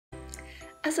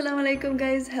Assalamu alaikum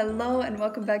guys, hello and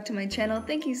welcome back to my channel.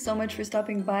 Thank you so much for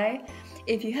stopping by.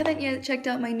 If you haven't yet checked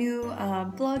out my new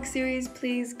blog series,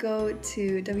 please go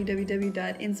to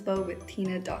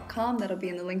www.inspowithtina.com. That'll be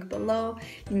in the link below.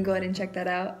 You can go ahead and check that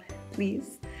out,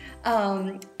 please.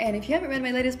 And if you haven't read my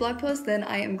latest blog post, then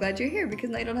I am glad you're here because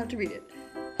now you don't have to read it.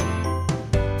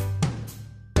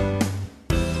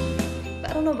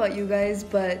 I don't know about you guys,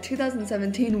 but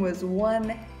 2017 was one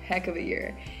heck of a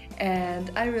year.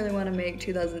 And I really want to make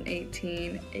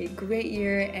 2018 a great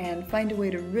year and find a way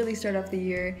to really start off the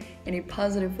year in a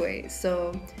positive way.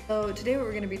 So today what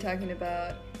we're going to be talking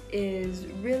about is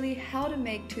really how to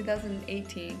make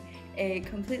 2018 a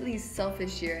completely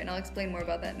selfish year, and I'll explain more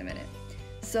about that in a minute.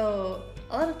 So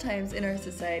a lot of times in our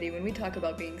society, when we talk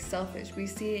about being selfish, we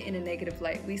see it in a negative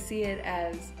light. We see it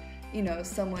as, you know,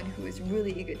 someone who is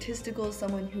really egotistical,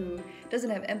 someone who doesn't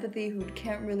have empathy, who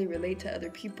can't really relate to other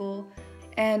people.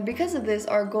 And because of this,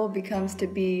 our goal becomes to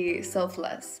be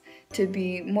selfless, to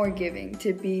be more giving,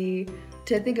 to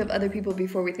think of other people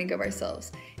before we think of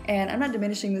ourselves. And I'm not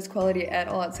diminishing this quality at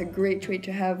all. It's a great trait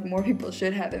to have. More people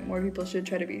should have it. More people should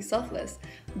try to be selfless.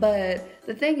 But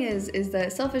the thing is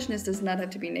that selfishness does not have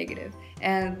to be negative.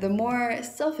 And the more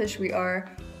selfish we are,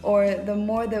 or the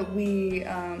more that we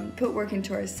put work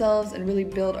into ourselves and really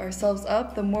build ourselves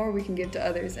up, the more we can give to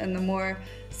others and the more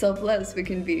selfless we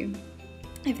can be,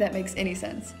 if that makes any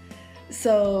sense.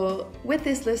 So with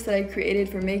this list that I created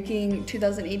for making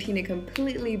 2018 a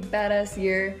completely badass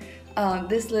year,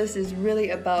 this list is really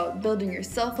about building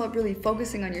yourself up, really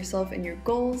focusing on yourself and your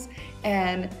goals,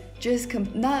 and just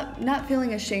not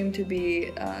feeling ashamed to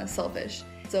be selfish.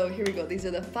 So here we go. These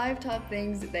are the 5 top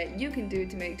things that you can do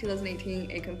to make 2018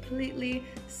 a completely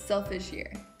selfish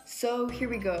year. So here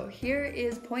we go. Here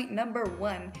is point number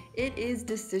 1. It is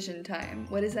decision time.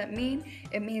 What does that mean?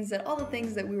 It means that all the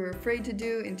things that we were afraid to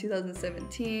do in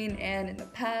 2017 and in the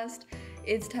past,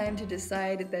 it's time to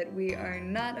decide that we are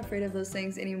not afraid of those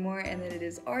things anymore and that it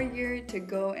is our year to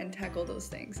go and tackle those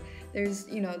things. I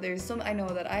know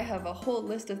that I have a whole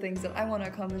list of things that I want to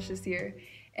accomplish this year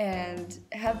and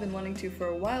have been wanting to for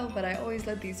a while, but I always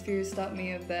let these fears stop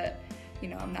me of that,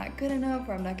 I'm not good enough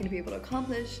or I'm not going to be able to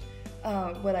accomplish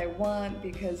what I want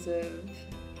because of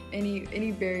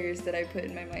any barriers that I put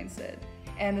in my mindset.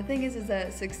 And the thing is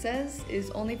that success is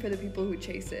only for the people who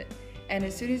chase it. And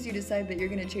as soon as you decide that you're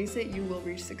going to chase it, you will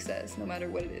reach success, no matter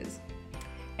what it is.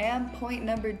 And point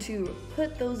number 2,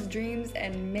 put those dreams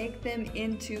and make them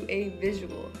into a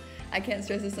visual. I can't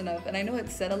stress this enough, and I know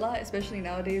it's said a lot, especially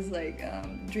nowadays, like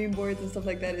dream boards and stuff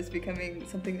like that is becoming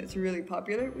something that's really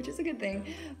popular, which is a good thing,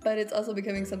 but it's also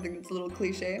becoming something that's a little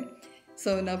cliche.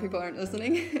 So now people aren't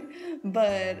listening,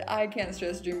 but I can't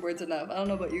stress dream boards enough. I don't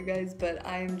know about you guys, but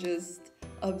I'm just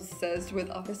obsessed with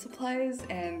office supplies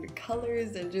and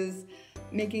colors and just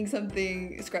making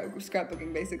something,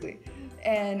 scrapbooking basically.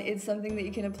 And it's something that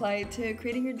you can apply to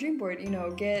creating your dream board.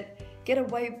 Get a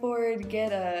whiteboard,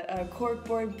 get a cork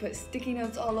board, put sticky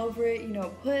notes all over it,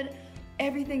 put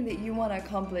everything that you want to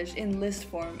accomplish in list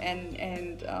form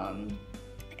and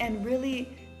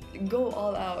really go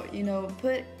all out,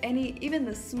 put even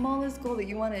the smallest goal that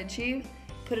you want to achieve,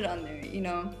 put it on there,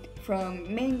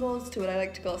 from main goals to what I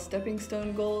like to call stepping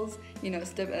stone goals.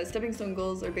 Stepping stone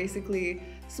goals are basically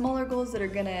smaller goals that are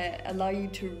gonna allow you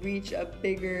to reach a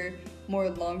bigger,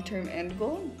 more long-term end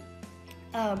goal.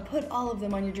 Put all of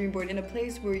them on your dream board in a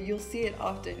place where you'll see it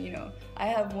often. I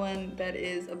have one that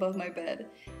is above my bed,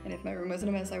 and if my room wasn't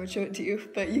a mess I would show it to you,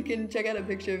 but you can check out a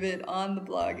picture of it on the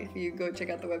blog if you go check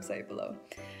out the website below.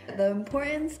 The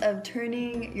importance of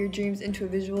turning your dreams into a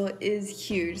visual is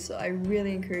huge, so I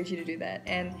really encourage you to do that.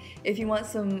 And if you want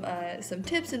some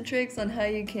tips and tricks on how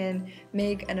you can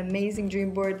make an amazing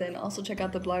dream board, then also check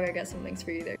out the blog. I got some links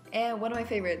for you there. And one of my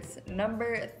favorites,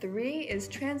 number 3, is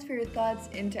transfer your thoughts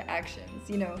into actions.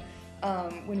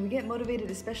 When we get motivated,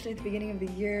 especially at the beginning of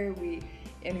the year, we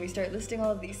start listing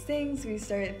all of these things, we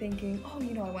start thinking, oh,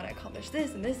 I want to accomplish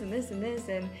this and this and this and this,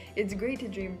 and it's great to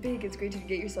dream big, it's great to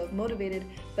get yourself motivated,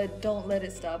 but don't let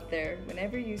it stop there.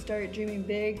 Whenever you start dreaming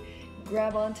big,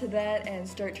 grab onto that and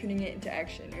start turning it into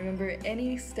action. Remember,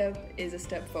 any step is a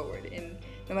step forward, and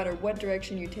no matter what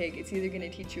direction you take, it's either going to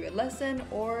teach you a lesson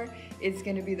or it's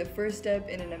going to be the first step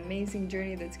in an amazing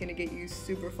journey that's going to get you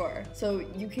super far. So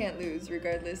you can't lose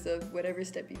regardless of whatever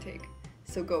step you take.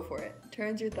 So go for it.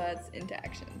 Turns your thoughts into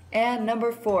action. And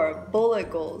number 4, bullet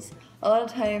goals. A lot of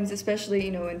times,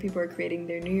 especially when people are creating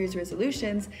their New Year's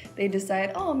resolutions, they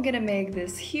decide, oh, I'm gonna make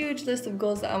this huge list of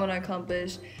goals that I want to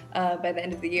accomplish by the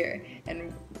end of the year.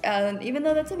 And even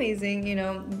though that's amazing,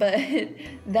 but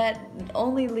that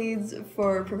only leads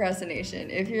for procrastination.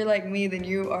 If you're like me, then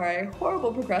you are a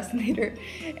horrible procrastinator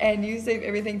and you save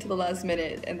everything to the last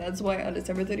minute. And that's why on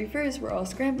December 31st, we're all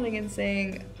scrambling and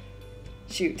saying,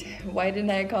 shoot, why didn't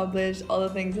I accomplish all the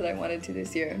things that I wanted to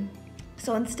this year?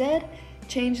 So instead,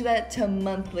 change that to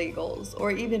monthly goals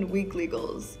or even weekly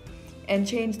goals, and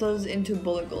change those into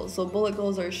bullet goals. So bullet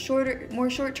goals are more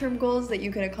short-term goals that you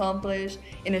can accomplish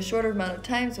in a shorter amount of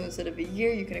time. So instead of a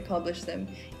year, you can accomplish them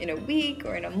in a week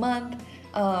or in a month.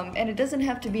 And it doesn't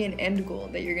have to be an end goal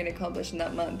that you're gonna accomplish in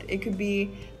that month. It could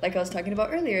be, like I was talking about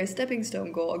earlier, a stepping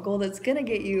stone goal, a goal that's gonna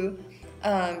get you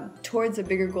towards a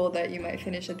bigger goal that you might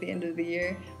finish at the end of the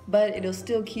year, but it'll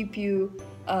still keep you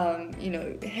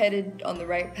headed on the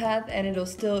right path, and you'll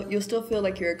still feel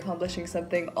like you're accomplishing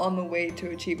something on the way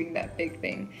to achieving that big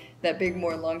thing, that big,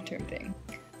 more long-term thing.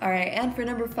 Alright, and for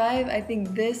number 5, I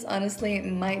think this honestly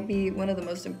might be one of the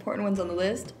most important ones on the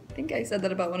list. I think I said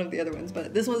that about one of the other ones,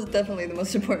 but this one's definitely the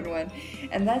most important one.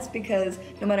 And that's because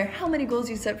no matter how many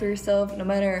goals you set for yourself, no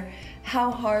matter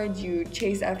how hard you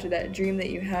chase after that dream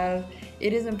that you have,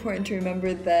 it is important to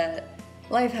remember that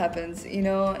life happens,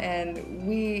 and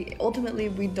we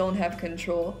don't have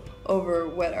control over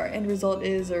what our end result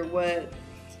is or what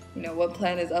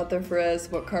plan is out there for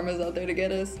us, what karma is out there to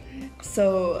get us.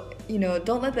 So,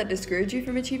 don't let that discourage you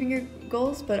from achieving your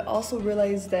goals, but also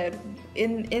realize that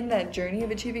in that journey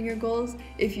of achieving your goals,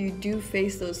 if you do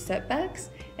face those setbacks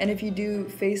and if you do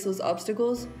face those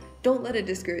obstacles, don't let it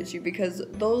discourage you, because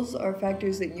those are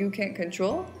factors that you can't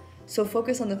control. So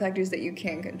focus on the factors that you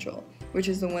can control, which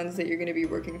is the ones that you're going to be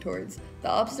working towards. The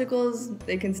obstacles,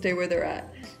 they can stay where they're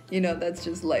at. That's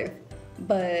just life.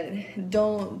 But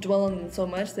don't dwell on them so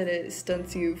much that it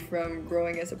stunts you from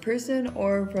growing as a person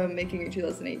or from making your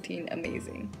 2018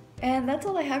 amazing. And that's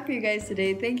all I have for you guys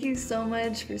today. Thank you so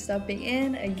much for stopping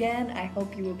in. Again, I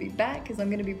hope you will be back, because I'm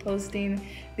going to be posting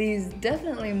these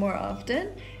definitely more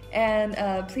often. And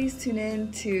please tune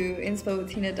in to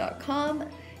inspowithtina.com.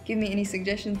 Give me any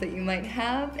suggestions that you might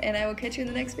have, and I will catch you in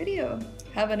the next video.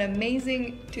 Have an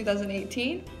amazing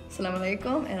 2018. Assalamu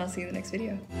alaikum, and I'll see you in the next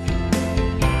video.